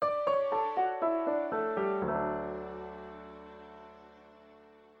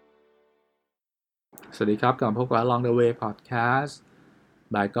สวัสดีครับกลับมาพบกับ Along the Way Podcast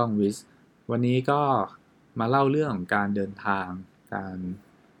by ก้องวิสวันนี้ก็มาเล่าเรื่องของการเดินทางการ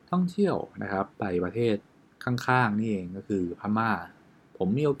ท่องเที่ยวนะครับไปประเทศข้างๆนี่เองก็คือพม่าผม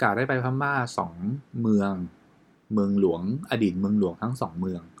มีโอกาสได้ไปพม่า2เมืองเมืองหลวงอดีตเมืองหลวงทั้ง2เ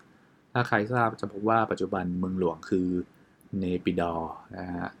มืองถ้าใครทราบจะพบว่าปัจจุบันเมืองหลวงคือเนปิดอร์นะ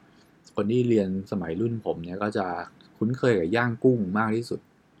ฮะคนที่เรียนสมัยรุ่นผมเนี่ยก็จะคุ้นเคยกับย่างกุ้งมากที่สุด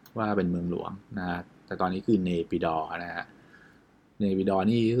ว่าเป็นเมืองหลวงนะฮะแต่ตอนนี้คือเนปิดอร์นะฮะเนปิดอร์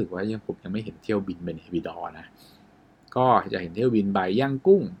นี่รู้สึกว่าผมยังไม่เห็นเที่ยวบินเป็นเนปิดอร์นะก็จะเห็นเที่ยวบินไปย่าง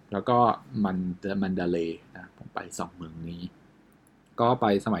กุ้งแล้วก็มันดาเลย์นะผมไป2เมืองนี้ก็ไป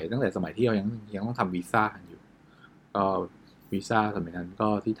ตั้งแต่สมัยที่เรายังต้องทำวีซ่ากันอยู่ก็วีซ่าสมัยนั้นก็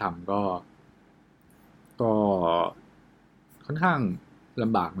ที่ทำก็ค่อนข้างล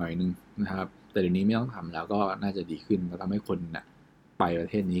ำบากหน่อยนึงนะครับแต่เดี๋ยวนี้ไม่ต้องทำแล้วก็น่าจะดีขึ้นแล้วทำให้คนนะไปประ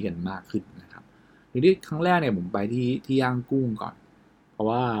เทศนี้กันมากขึ้นนะครับทีนี้ครั้งแรกเนี่ยผมไปที่ย่างกุ้งก่อนเพราะ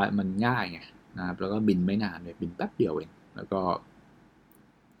ว่ามันง่ายไงนะครับแล้วก็บินไม่นานเลยบินแป๊บเดียวเองแล้วก็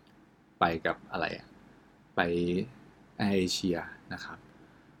ไปกับอะไรไปแอร์เอเชียนะครับ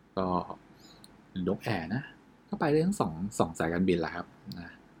ก็นกแอร์นะก็ไปได้ทั้งสองสายการบินแหละครับนะ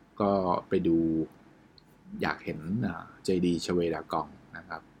ก็ไปดูอยากเห็นเจดีชเวดากองนะ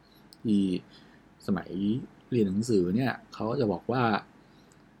ครับที่สมัยเรียนหนังสือเนี่ยเขาจะบอกว่า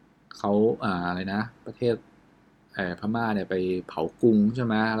เขาอะไรนะประเทศพม่าเนี่ยไปเผากรุงใช่ไ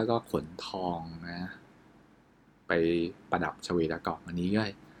หมแล้วก็ขนทองนะไปประดับชเวดากองอันนี้ก็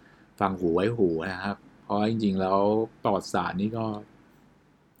ฟังหูไว้หูนะครับเพราะจริงๆแล้วประวัติศาสตร์นี่ก็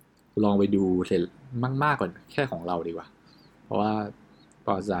ลองไปดูเสร็จมากๆกว่าแค่ของเราดีกว่าเพราะว่าป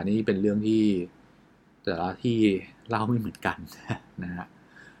ระวัติศาสตร์นี่เป็นเรื่องที่แต่ละที่เล่าไม่เหมือนกันนะฮะ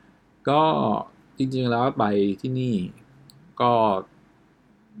ก็จริงๆแล้วไปที่นี่ก็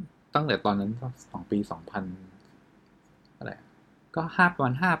ตั้งแต่ตอนนั้นก็ปี2000อะไรก็ประมา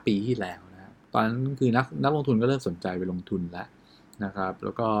ณ5 ปีที่แล้วนะครับตอนนั้นคือนักลงทุนก็เริ่มสนใจไปลงทุนแล้วนะครับแ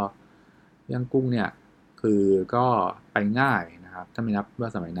ล้วก็ย่างกุ้งเนี่ยคือก็ไปง่ายนะครับถ้าไม่นับว่า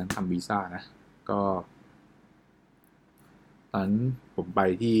สมัยนั้นทำวีซ่านะก็ตอนนั้นผมไป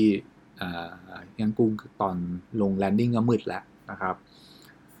ที่ย่างกุ้งตอนลงแลนดิ้งก็มืดแล้วนะครับ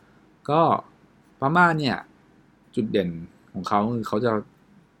ก็พม่าเนี่ยจุดเด่นของเขาคือเขาจะ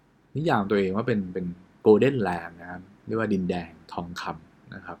นิยามตัวเองว่าเป็นโกลเด้นแลนด์นะครับเรียกว่าดินแดงทองค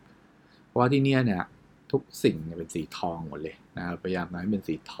ำนะครับเพราะว่าที่เนี่ยทุกสิ่งเนี่ยเป็นสีทองหมดเลยนะครับพยายามให้เป็น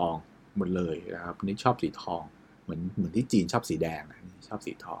สีทองหมดเลยนะครับนี่ชอบสีทองเหมือนที่จีนชอบสีแดงนะนี่ชอบ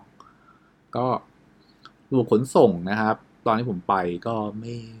สีทองก็ระบบขนส่งนะครับตอนที่ผมไปก็ไ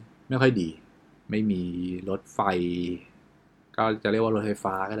ม่ค่อยดีไม่มีรถไฟก็จะเรียกว่ารถไฟ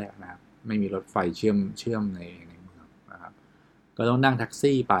ฟ้าก็ได้นะครับไม่มีรถไฟเชื่อมในเมืองนะครับก็ต้องนั่งแท็ก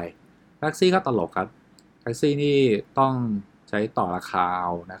ซี่ไปแท็กซี่ก็ตลกครับแท็กซี่นี่ต้องใช้ต่อราคาเอ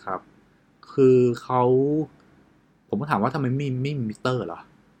านะครับคือเขาผมก็ถามว่าทำไมไม่มีมิเตอร์เหรอ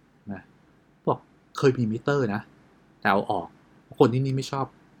นะบอกเคยมีมิเตอร์นะแต่เอาออกคนที่นี่ไม่ชอบ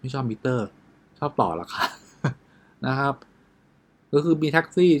มิเตอร์ชอบต่อราคานะครับก็คือมีแท็ก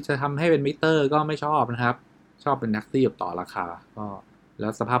ซี่จะทำให้เป็นมิเตอร์ก็ไม่ชอบนะครับชอบเป็นแท็กซี่แบบต่อราคาก็แล้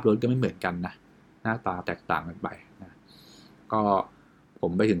วสภาพรถก็ไม่เหมือนกันนะหน้าตาแตกต่างกันไปนะก็ผ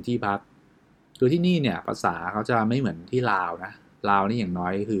มไปถึงที่พักคือที่นี่เนี่ยภาษาเขาจะไม่เหมือนที่ลาวนะลาวนี่อย่างน้อ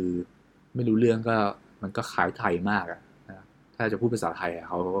ยคือไม่รู้เรื่องก็มันก็คล้ายไทยมากอะนะถ้าจะพูดภาษาไทยเ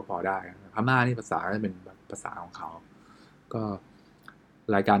ขาก็พอได้พม่านี่ภาษาก็จะเป็นภาษาของเขาก็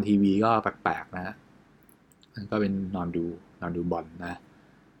รายการทีวีก็แปลกๆนะก็เป็นนอนดูบอลนะ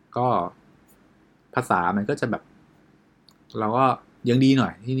ก็ภาษามันก็จะแบบเราก็ยังดีหน่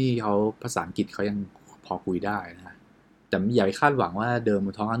อยที่นี่เขาภาษาอังกฤษเขายังพอคุยได้นะแต่อย่าไปคาดหวังว่าเดินบ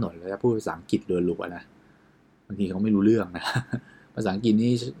นท้องถนนแล้วจะพูดภาษาอังกฤษรัวๆนะบางทีเขาไม่รู้เรื่องนะภาษาอังกฤษ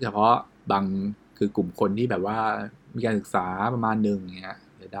นี่เฉพาะบางคือกลุ่มคนที่แบบว่ามีการศึกษาประมาณหนึ่งเงี้ย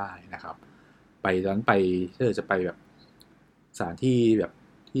จะได้นะครับไปตอนนั้นไปถ้าจะไปแบบสถานที่แบบ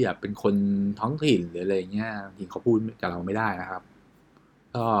ที่แบบเป็นคนท้องถิ่นหรืออะไรเงี้ยจริงเขาพูดกับเราไม่ได้นะครับ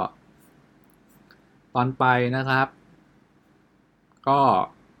ก็ตอนไปนะครับ ก็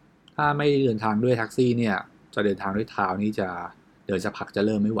ถ้าไม่เดินทางด้วยแท็กซี่เนี่ยจะเดินทางด้วยเท้านี่จะเดินสักพักจะเ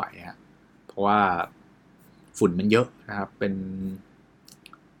ริ่มไม่ไหวฮะเพราะว่าฝุ่นมันเยอะนะครับเป็น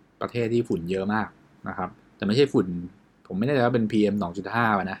ประเทศที่ฝุ่นเยอะมากนะครับแต่ไม่ใช่ฝุ่นผมไม่แน่ใจว่าเป็น PM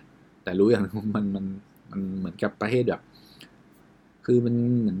 2.5ป่ะนะแต่รู้อย่างมันเหมือนกับประเทศแบบคือมัน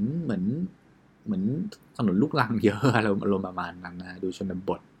เหมือนถนนลูกรังเยอะอารมณ์ประมาณนั้นนะดูชนบ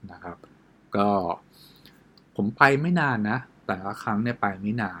ทนะครับ ก็ผมไปไม่นานนะแต่ละครั้งเนี่ยไปไ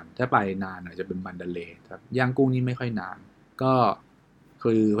ม่นานถ้าไปนานอาจจะเป็นมันเดเลย์ครับย่างกุ้งนี่ไม่ค่อยนานก็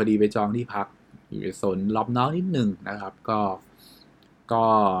คือพอดีไปจองที่พัก อยู่ในโซนรอบนอกนิดนึงนะครับก็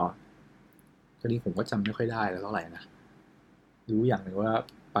ทีนี้ผมก็จำไม่ค่อยได้แล้วเท่าไหร่นะรู้อย่างหนึ่งว่า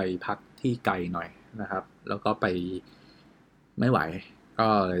ไปพักที่ไกลหน่อยนะครับแล้วก็ไปไม่ไหวก็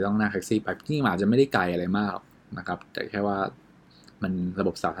เลยต้องนั่งแท็กซี่ไปที่อาจจะไม่ได้ไกลอะไรมากนะครับแต่แค่ว่ามันระบ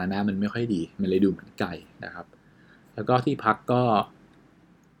บสาธารณะมันไม่ค่อยดีมันเลยดูเหมือนไกลนะครับแล้วก็ที่พักก็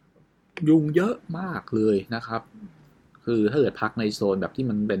ยุงเยอะมากเลยนะครับคือถ้าเกิดพักในโซนแบบที่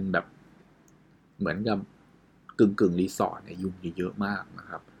มันเป็นแบบเหมือนกับกึ่งรีสอร์ทเนี่ยยุงเยอะมากนะ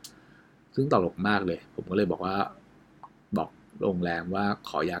ครับซึ่งตลกมากเลยผมก็เลยบอกว่าบอกโรงแรมว่าข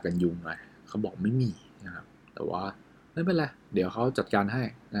อยากันยุงหน่อยเขาบอกไม่มีนะครับแต่ว่าไม่เป็นไรเดี๋ยวเขาจัดการให้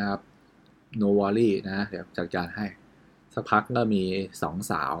นะครับ no worry นะเดี๋ยวจัดการให้สักพักก็มีสอง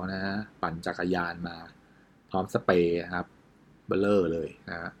สาวนะปั่นจักรยานมาพร้อมสเปรย์นะครับเบลเลอร์เลย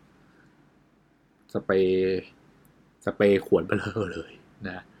นะสเปรย์ขวดเบลเลอร์เลยน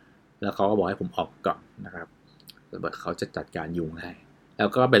ะแล้วเขาก็บอกให้ผมออกก่อนนะครับเขาจะจัดการยุงให้แล้ว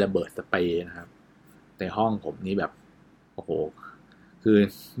ก็ไประเบิดสเปรย์นะครับในห้องผมนี่แบบโอ้โหคือ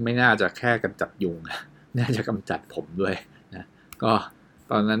ไม่น่าจะแค่กำจัดยุงน่าจะกำจัดผมด้วยนะก็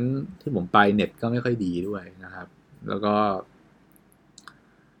ตอนนั้นที่ผมไปเน็ตก็ไม่ค่อยดีด้วยนะครับแล้วก็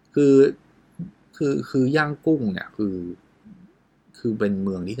คือย่างกุ้งเนี่ยคือเป็นเ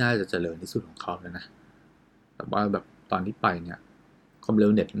มืองที่น่าจะเจริญที่สุดของเขาแล้วนะแต่ว่าแบบตอนที่ไปเนี่ยความเร็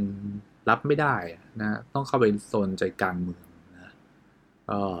วเน็ตรับไม่ได้นะต้องเข้าไปโซนใจกลางเมืองนะ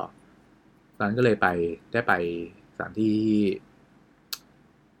ก็ตอนนั้นก็เลยได้ไปสถานที่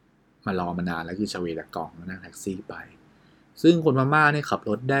มารอมานานแล้วคือชเวดากองนั่งแท็กซี่ไปซึ่งคนพม่าเนี่ยขับ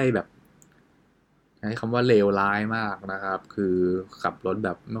รถได้แบบใช้คำว่าเลวร้ายมากนะครับคือขับรถแบ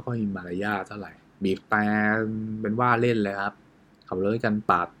บไม่ค่อยมีมารยาทเท่าไหร่บีบแต่เป็นว่าเล่นเลยครับขับรถกัน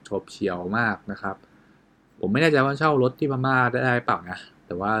ปาดโฉบเฉี่ยวมากนะครับผมไม่แน่ใจว่าเช่ารถที่พม่าได้เปล่านะแ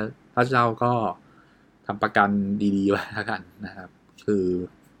ต่ว่าถ้าเช่าก็ทำประกันดีๆไว้แล้วกันนะครับคือ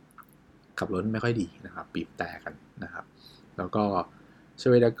ขับรถไม่ค่อยดีนะครับบีบแต่กันนะครับแล้วก็ช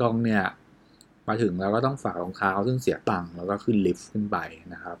เวดากองเนี่ยมาถึงเราก็ต้องฝากรองเท้าซึ่งเสียตังค์แล้วก็ขึ้นลิฟต์ขึ้นไป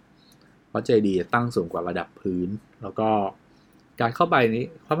นะครับเพราะเจดีย์ตั้งสูงกว่าระดับพื้นแล้วก็การเข้าไปนี้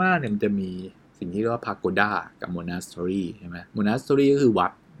พม่าเนี่ยมันจะมีสิ่งที่เรียกว่าพาโกดากับโมนาสเตอรี่ใช่ไหมโมนาสเตอรี่ก็คือวั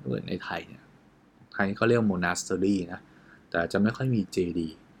ดในไทยเนี่ยไทยเขาเรียกโมนาสเตอรี่นะแต่จะไม่ค่อยมีเจ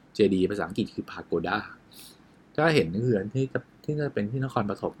ดีย์ภาษาอังกฤษคือพาโกดาถ้าเห็นก็คือที่จะเป็นที่นคร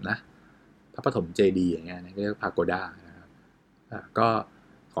ปฐมนะพระปฐมเจดีย์อย่างเงี้ยเรียกพาโกดานะครับก็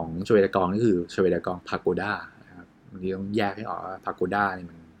ของชเวดากองนี่คือชเวดากองพาโกดานะครับบางทีต้องแยกให้ออกว่าพาโกดานี่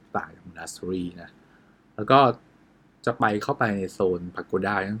มันต่างจากโมนาสเตอรี่นะแล้วก็จะไปเข้าไปในโซนพาโกด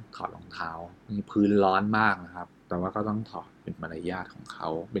าต้องถอดรองเท้ามีพื้นร้อนมากนะครับแต่ว่าก็ต้องถอดเป็นมารยาทของเขา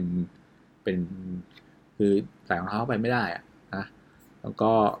เป็นคือใส่รองเท้าไปไม่ได้อะนะแล้ว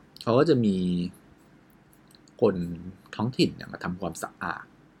ก็เขาก็จะมีคนท้องถิ่นเนี่ยมาทำความสะอาด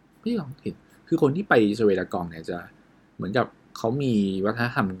ไม่ท้องถิ่นคือคนที่ไปชเวดากองเนี่ยจะเหมือนกับเขามีวัฒน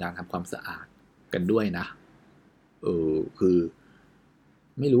ธรรมการทำความสะอาดกันด้วยนะคือ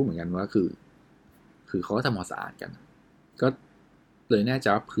ไม่รู้เหมือนกันว่าคือเขาก็ทำความสะอาดกันก็เลยแน่ใจ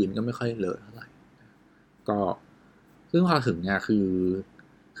ว่าพื้นก็ไม่ค่อยเลอะเท่าไหร่ก็ซึ่งพอถึงเนี่ย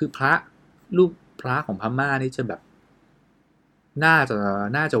คือพระรูปพระของพม่านี่จะแบบน่า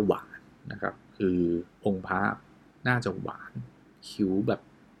จะหวานนะครับคือองค์พระน่าจะหวานคิ้วแบบ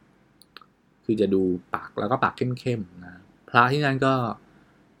คือจะดูปากแล้วก็ปากเข้มๆนะพระที่นั่นก็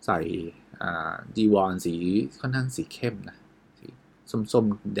ใส่จีวรสีค่อนข้างสีเข้มนะสีส้ม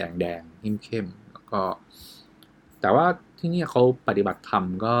ๆแดงๆเข้มๆแล้วก็แต่ว่าที่นี่เขาปฏิบัติธรรม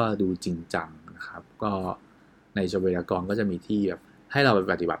ก็ดูจริงจังนะครับก็ในชเวดากองก็จะมีที่แบบให้เราไป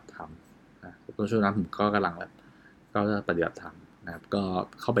ปฏิบัติธรรมนะช่วงนั้นผมก็กำลังแบบก็ปฏิบัติธรรมนะครับก็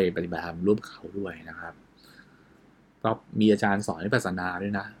เข้าไปปฏิบัติธรรมร่วมเขาด้วยนะครับก็มีอาจารย์สอนวิปัสสนาด้ว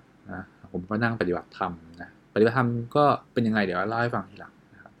ยนะผมก็นั่งปฏิบัติธรรมนะปฏิบัติธรรมก็เป็นยังไงเดี๋ยวเล่าให้ฟังทีหลัง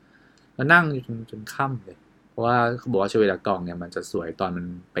นะครับแล้วนั่งจนค่ำเลยเพราะว่าเขาบอกว่าชเวดากองเนี่ยมันจะสวยตอนมัน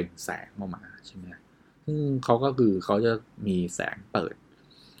เปล่งแสงออกมาใช่ไหมซึ่งเขาก็คือเขาจะมีแสงเปิด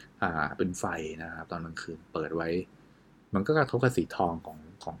เป็นไฟนะครับตอนกลางคืนเปิดไว้มันก็กระทบกับสีทอง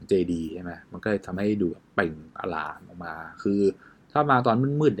ของเจดีใช่ไหมมันก็เลยทำให้ดูเปล่งอลามออกมาคือถ้ามาตอน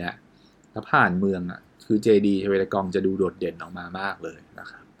มืดๆเนี่ยแล้วผ่านเมืองอ่ะคือเจดีชเวดากองจะดูโดดเด่นออกมามากเลยนะ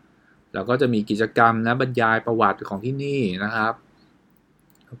ครับแล้วก็จะมีกิจกรรมนะบรรยายประวัติของที่นี่นะครับ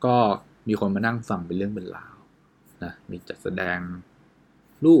แล้วก็มีคนมานั่งฟังเป็นเรื่องเป็นราวนะมีจัดแสดง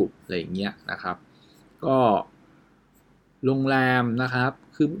รูปอะไรอย่างเงี้ยนะครับก็โรงแรมนะครับ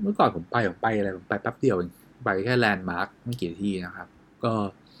คือเมื่อก่อนผมไปอะไรผมไปแป๊บเดียวเองไปแค่แลนด์มาร์คไม่กี่ที่นะครับก็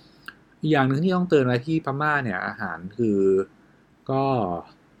อีกอย่างหนึ่งที่ต้องเตือนไว้ที่พม่าเนี่ยอาหารคือก็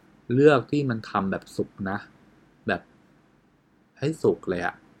เลือกที่มันทำแบบสุกนะแบบให้สุกเลยอ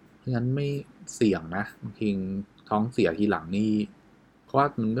ะเพราะงั้นไม่เสี่ยงนะบางทีท้องเสียทีหลังนี่เพราะว่า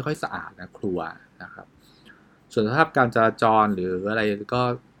มันไม่ค่อยสะอาดนะครัวนะครับส่วนสภาพการจราจรหรืออะไรก็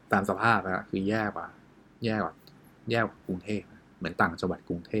ตามสภาพนะคือแย่กว่าแย่กว่ากรุงเทพเหมือนต่างจังหวัด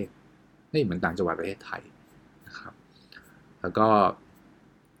กรุงเทพไม่เหมือนต่างจังหวัดประเทศไทยนะครับแล้วก็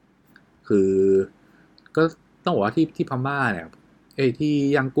คือก็ต้องบอกว่าที่พม่าเนี่ยที่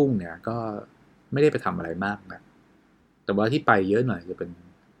ย่างกุ้งเนี่ยก็ไม่ได้ไปทำอะไรมากนะแต่ว่าที่ไปเยอะหน่อยจะเป็น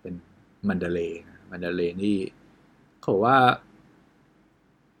มันดาเลย์นะมันดาเลย์นี่เขาบอกว่า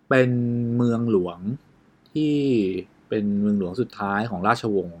เป็นเมืองหลวงที่เป็นเมืองหลวงสุดท้ายของราช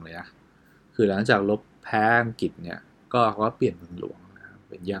วงศ์เลยนะคือหลังจากรบแพ้อังกฤษเนี่ยก็เขาก็เปลี่ยนเมืองหลวงนะ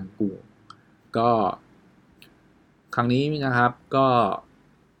เป็นย่างกุ้งก็ครั้งนี้นะครับก็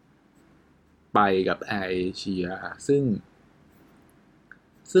ไปกับแอร์เอเชีย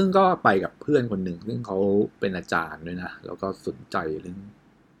ซึ่งก็ไปกับเพื่อนคนหนึ่งซึ่งเขาเป็นอาจารย์ด้วยนะแล้วก็สนใจเรื่อง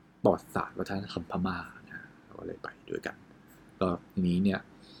ประวัติศาสตร์วัฒนธรรมพม่านะเราก็เลยไปด้วยกันก็ทีนี้เนี่ย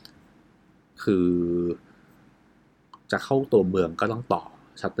คือจะเข้าตัวเมืองก็ต้องต่อ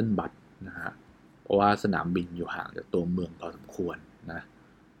ชัตเติลบัสนะฮะเพราะว่าสนามบินอยู่ห่างจากตัวเมืองพอสมควรนะ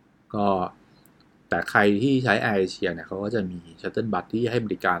ก็แต่ใครที่ใช้แอร์เอเชียเนี่ยเขาก็จะมีชัตเติลบัสที่ให้บ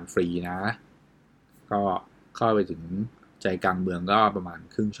ริการฟรีนะก็เข้าไปถึงใจกลางเมืองก็ประมาณ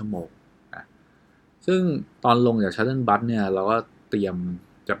ครึ่งชั่วโมงนะซึ่งตอนลงจากชัตเติลบัสเนี่ยเราก็เตรียม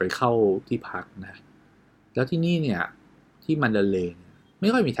จะไปเข้าที่พักนะแล้วที่นี่เนี่ยที่มันดาเลย์ไม่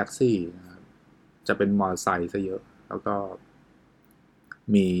ค่อยมีแท็กซี่นะครับจะเป็นมอเตอร์ไซค์ซะเยอะแล้วก็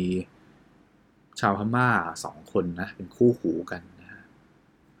มีชาวพม่า2 คนนะเป็นคู่หูกันนะ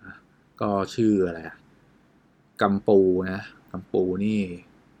ก็ชื่ออะไรอะกัมปูนะกัมปูนี่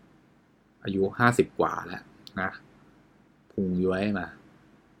อายุ50 กว่าแล้วนะพุงย้วยมา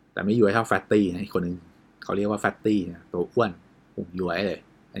แต่ไม่ย้วยเท่าแฟตตี้นะอีกคนนึงเขาเรียกว่าแฟตตี้นะตัวอ้วนพุงย้วยเลย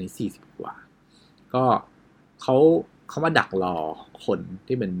อันนี้40 กว่าก็เขาเขามาดักรอคน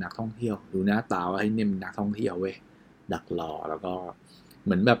ที่เป็นนักท่องเที่ยวดูหน้าตาว่าให้เนี่ยเป็นนักท่องเที่ยวเว้ยดักรอแล้วก็เห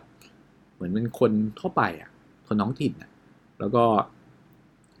มือนแบบเหมือนเป็นคนทั่วไปอ่ะคนท้องถิ่นอ่ะแล้วก็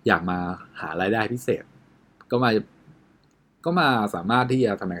อยากมาหารายได้พิเศษก็มาสามารถที่จ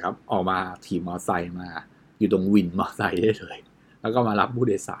ะทำไมครับออกมาถีบมอเตอร์ไซค์มาอยู่ตรงวินมอเตอร์ไซค์ได้เลยแล้วก็มารับผู้โ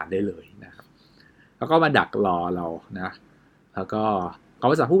ดยสารได้เลยนะครับแล้วก็มาดักรอเรานะแล้วก็เขา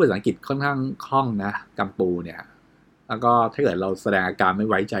จะพูดภาษาอังกฤษค่อนข้างคล่องนะกัมพูเนี่ยแล้วก็ถ้าเกิดเราแสดงอาการไม่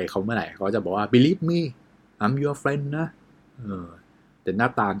ไว้ใจเขาเมื่อไหร่เขาจะบอกว่า believe me I'm your friend นะแต่หน้า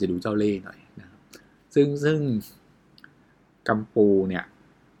ตามจะดูเจ้าเล่ห์หน่อยนะครับซึ่งกัมพูเนี่ย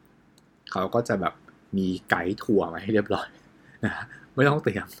เขาก็จะแบบมีไกด์ทัวร์มาให้เรียบร้อยนะไม่ต้องเต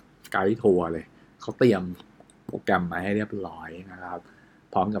รียมไกด์ทัวร์เลยเขาเตรียมโปรแกรมมาให้เรียบร้อยนะครับ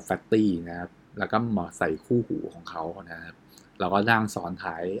พร้อมกับแฟตตี้นะครับแล้วก็มาใส่คู่หูของเขานะครับเราก็นั่งซ้อน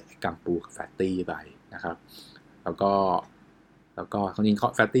ท้ายกัมปูกับแฟตตี้ไปนะครับแล้วก็จริง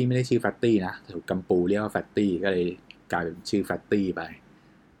ๆแฟตตี้ไม่ได้ชื่อแฟตตี้นะถูกกัมปูเรียกว่าแฟตตี้ก็เลยกลายเป็นชื่อแฟตตี้ไป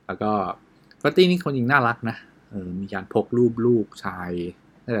แล้วก็แฟตตี้นี่คนจริงน่ารักนะมีการพกรูปลูกชาย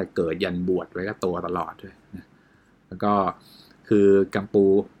ตั้งแต่เกิดยันบวชไว้กับตัวตลอดด้วยนะแล้วก็คือกัมปู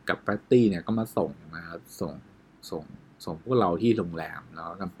กับแฟตตี้เนี่ยก็มาส่งนะครับส่งพวกเราที่โรงแรมแล้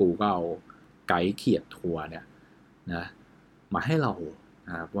วกัมปูก็เอาไกด์เขียดทัวร์เนี่ยนะมาให้เราน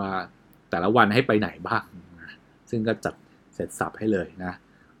ะครับว่าแต่ละวันให้ไปไหนบ้างนะซึ่งก็จัดเสร็จสับให้เลยนะ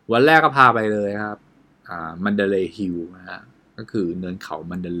วันแรกก็พาไปเลยครับมันดาเลย์ฮิลนะฮะก็คือเนินเขา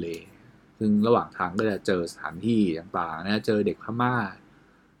มันดาเลย์ซึ่งระหว่างทางก็จะเจอสถานที่ต่างๆนะเจอเด็กพม่า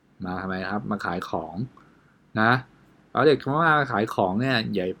มาทำไมครับมาขายของนะแล้วเด็กพม่ามาขายของเนี่ย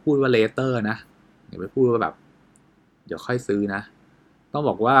อย่าพูดว่าเลเตอร์นะอย่าไปพูดว่าแบบเดี๋ยวค่อยซื้อนะต้อง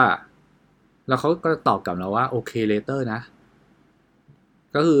บอกว่าแล้วเขาก็ตอบกลับเราว่าโอเคเลเตอร์นะ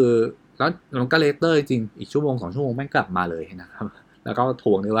ก็คือแล้วมันก็เลเตอร์จริงอีกชั่วโมง2 ชั่วโมงแม่งกลับมาเลยนะครับแล้วก็ท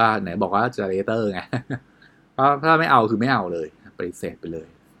วงด้วยว่าไหนบอกว่าจะเลเตอร์ไงเพราะถ้าไม่เอาคือไม่เอาเลยปฏิเสธไปเลย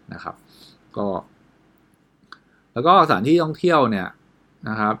นะครับก็แล้วก็สถานที่ท่องเที่ยวเนี่ย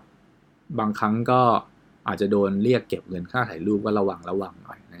นะครับบางครั้งก็อาจจะโดนเรียกเก็บเงินค่าถ่ายรูปก็ระวังห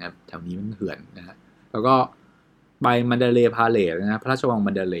น่อยนะครับแถวนี้มันเถื่อนนะฮะแล้วก็ไปมันดาเลย์พาเลทนะพระราชวัง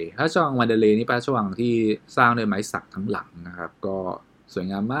มันดาเลย์พระราชวังมันดาเลย์นี่พระราชวังที่สร้างด้วยไม้สักทั้งหลังนะครับก็สวย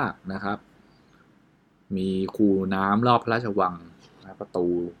งามมากนะครับมีคูน้ำรอบพระราชวังนะประตู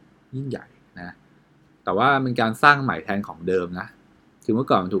ยิ่งใหญ่นะแต่ว่าเป็นการสร้างใหม่แทนของเดิมนะคือเมื่อ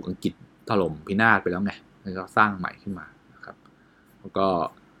ก่อนมันถูกอังกฤษถล่มพินาศไปแล้วไงแล้วก็สร้างใหม่ขึ้นมานะครับแล้วก็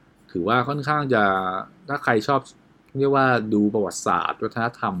ถือว่าค่อนข้างจะถ้าใครชอบเรียกว่าดูประวัติศาสตร์วัฒน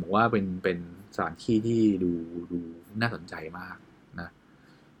ธรรมผมว่าเป็นสถานที่ที่ดูน่าสนใจมากนะ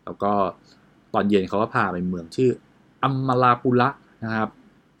แล้วก็ตอนเย็นเขาก็พาไปเมืองชื่ออัมมาลาปุระนะครับ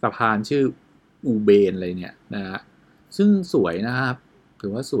สะพานชื่ออูเบนอะไรเนี่ยนะฮะซึ่งสวยนะครับถื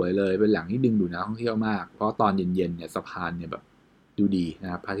อว่าสวยเลยเป็นแหล่งที่ดึงดูดนักท่องเที่ยวมากเพราะตอนเย็นๆเนี่ยสะพานเนี่ยแบบดูดีน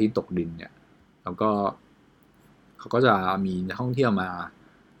ะครับพระอาทิตย์ตกดินเนี่ยแล้วก็เขาก็จะมีนักท่องเที่ยวมา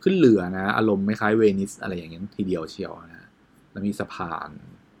ขึ้นเรือนะอารมณ์ไม่คล้ายเวนิสอะไรอย่างเงี้ยทีเดียวเชียวนะแล้วมีสะพาน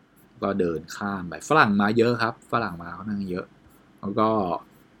ก็เดินข้ามไปฝรั่งมาเยอะครับฝรั่งมาค่อนข้างเยอะแล้วก็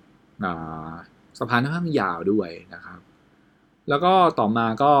สะพานค่อนข้างยาวด้วยนะครับแล้วก็ต่อมา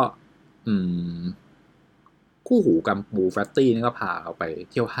ก็คู่หูกัมปูแฟตตี้นี่ก็พาเราไป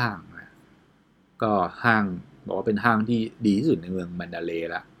เที่ยวห้างนะก็ห้างบอกว่าเป็นห้างที่ดีที่สุดในเมืองมันดาเลย์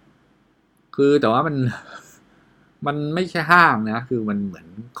ละคือแต่ว่ามันไม่ใช่ห้างนะคือมันเหมือน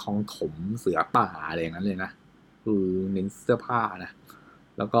คลองถมเสือป่าอะไรอย่างนั้นเลยนะคือเน้นเสื้อผ้านะ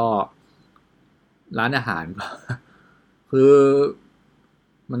แล้วก็ร้านอาหารก็คือ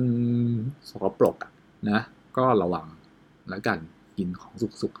มันสกปรกอะนะก็ระวังแล้วกันกินของ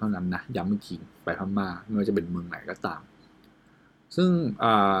สุกๆเท่านั้นนะย้ำอีกทีไปพม่าไม่ว่าจะเป็นเมืองไหนก็ตามซึ่ง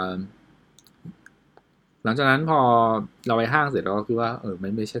หลังจากนั้นพอเราไปห้างเสร็จเราก็คิดว่า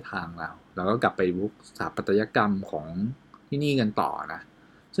ไม่ใช่ทางเราก็กลับไปบุกสถาปัตยกรรมของที่นี่กันต่อนะ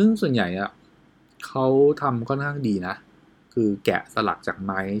ซึ่งส่วนใหญ่อะเขาทำค่อนข้างดีนะคือแกะสลักจากไ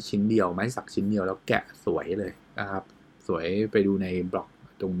ม้ชิ้นเดียวไม้สักชิ้นเดียวแล้วแกะสวยเลยนะครับสวยไปดูในบล็อก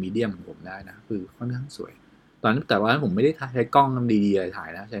ตรงมีเดียมของผมได้นะคือค่อนข้างสวยตอนนั้นแต่ว่าผมไม่ได้ใช้กล้องดีๆอะไรถ่าย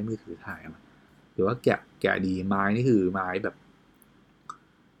นะใช้มือถือถ่ายมาหรือว่าแกะดีไม้นี่คือไม้แบบ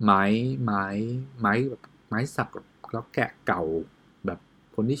ไม้ไม้ไม้แบบไม้สักแล้วแกะเก่าแบบ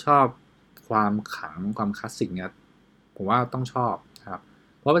คนที่ชอบความขลังความคลาสสิกเนี่ยผมว่าต้องชอบครับ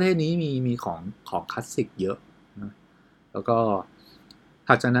เพราะประเทศนี้มีของคลาสสิกเยอะนะแล้วก็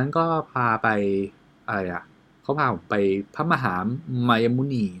ถัดจากนั้นก็พาไปอะไรอ่ะเขาพาผมไปพระมหามายมุ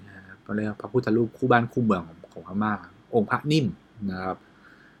นีนะครับเขาเรียกพระพุทธรูปคู่บ้านคู่เมืองของพม่าองค์พระนิ่มนะครับ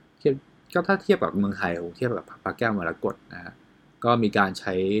เทียบก็ถ้าเทียบกับเมืองไทยผมเทียบกับพระแก้วมรกตนะฮะก็มีการใ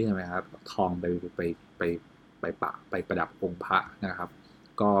ช้ใช่ไหมครับทองไปไปประดับองค์พระนะครับ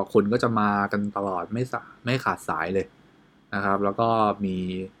ก็คนก็จะมากันตลอดไม่ขาดสายเลยนะครับแล้วก็มี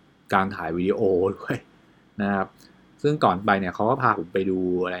การถ่ายวิดีโอด้วยนะครับซึ่งก่อนไปเนี่ยเขาก็พาผมไปดู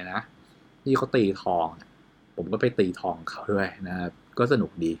อะไรนะที่เขาตีทองผมก็ไปตีทองเขาด้วยนะครับก็สนุ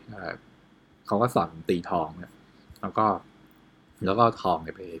กดีนะครับเขาก็สอนตีทองเนี่ยแล้วก็ทองเ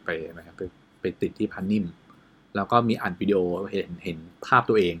นี่ยไปติดที่พันนิ่มแล้วก็มีอัดวิดีโอเห็นภาพ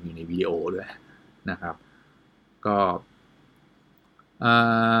ตัวเองอยู่ในวิดีโอด้วยนะครับก็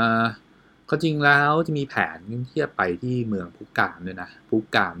ก็จริงแล้วจะมีแผนที่จะไปที่เมืองพุกามด้วยนะพุ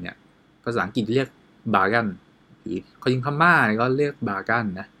กามเนี่ยภาษาอังกฤษเรียกบากันหรือคนจริงพม่าก็เรียกบากัน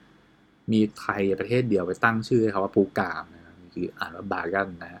นะมีไทยประเทศเดียวไปตั้งชื่อให้เขาว่าพุกามนะคืออ่านว่าบากัน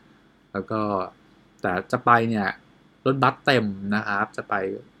นะแล้วก็แต่จะไปเนี่ยรถบัสเต็มนะครับจะไป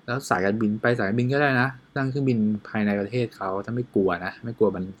แล้วสายการบินไปสายการบินก็ได้นะนั่งเครื่องบินภายในประเทศเขาถ้าไม่กลัวนะไม่กลัว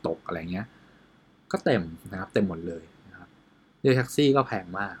มันตกอะไรเงี้ยก็เต็มนะครับเต็มหมดเลยนะครับเรียกแท็กซี่ก็แพง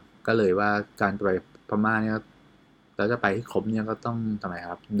มากก็เลยว่าการไปพม่าเนี่ยเราจะไปให้ครบเนี่ยก็ต้องทำไมค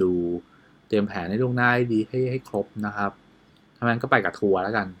รับดูเตรียมแผนให้ล่วงหน้าดีให้ครบนะครับถ้างั้นก็ไปกับทัวร์แ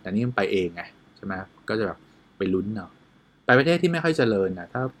ล้วกันแต่นี่มันไปเองไงใช่ไหมก็จะแบบไปลุ้นเนาะไปประเทศที่ไม่ค่อยเจริญนะ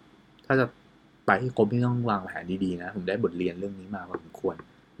ถ้าจะไปให้ครบนี่ต้องวางแผนดีๆนะผมได้บทเรียนเรื่องนี้มาพอสมควร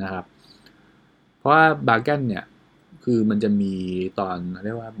นะครับเพราะว่าบาร์แกนเนี่ยคือมันจะมีตอนเ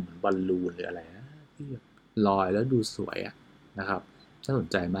รียกว่าเหมือนบอลลูนหรืออะไรนะที่ลอยแล้วดูสวยอะนะครับน่าสน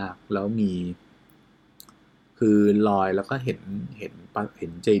ใจมากแล้วมีคือลอยแล้วก็เห็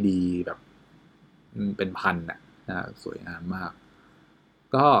นเจดีแบบเป็นพันอะนะสวยงามมาก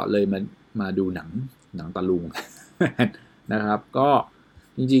ก็เลยมาดูหนังตะลุง นะครับก็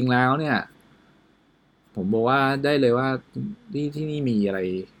จริงๆแล้วเนี่ยผมบอกว่าได้เลยว่าที่นี่มีอะไร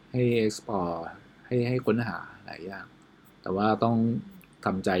ให้ explore ให้ค้นหาหลายอย่างแต่ว่าต้องท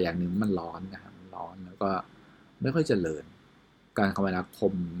ำใจอย่างหนึ่งมันร้อนนะครับมันร้อนแล้วก็ไม่ค่อยเจริญการคมนาค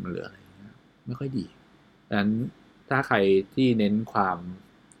มหรืออะไรไม่ค่อยดีดังนั้นถ้าใครที่เน้นพั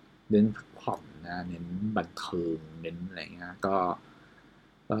กผ่อนนะเน้นบันเทิงเน้นอะไรเงี้ย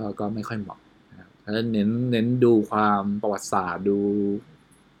ก็ไม่ค่อยเหมาะนะครับถ้าเน้นดูความประวัติศาสตร์ดู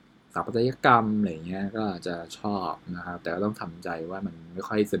สถาปัตยกรรมอะไรเงี้ยก็อาจจะชอบนะครับแต่ก็ต้องทำใจว่ามันไม่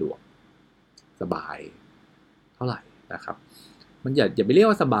ค่อยสะดวกสบายเท่าไหร่นะครับมันอย่าไปเรียก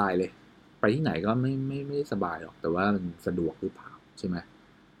ว่าสบายเลยไปที่ไหนก็ไม่ได้สบายหรอกแต่ว่ามันสะดวกหรือเปล่าใช่ไหม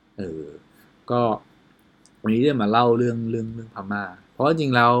ก็วันนี้จะมาเล่าเรื่องพม่าเพราะจริ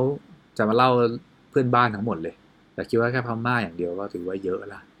งแล้วจะมาเล่าเพื่อนบ้านทั้งหมดเลยแต่คิดว่าแค่พม่าอย่างเดียวก็ถือว่าเยอะ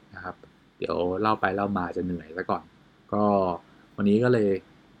แล้วนะครับเดี๋ยวเล่าไปเล่ามาจะเหนื่อยซะก่อนก็วันนี้ก็เลย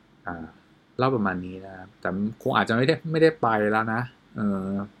อ่าเล่าประมาณนี้นะครับแต่คงอาจจะไม่ได้ไปแล้วนะเออ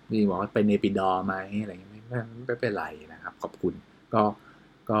มีบอกว่าไปเนปิดอร์ไหมอะไรเงี้ยไม่เป็นไรนะครับขอบคุณก็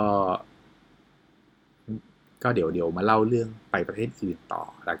ก็ก็เดี๋ยวมาเล่าเรื่องไปประเทศอื่นต่อ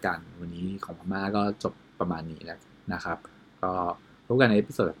ละกันวันนี้ของพม่าก็จบประมาณนี้แล้วนะครับก็พบกันในเอ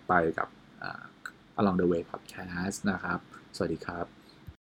พิโซดต่อไปกับอ่า Along the Way Podcast นะครับสวัสดีครับ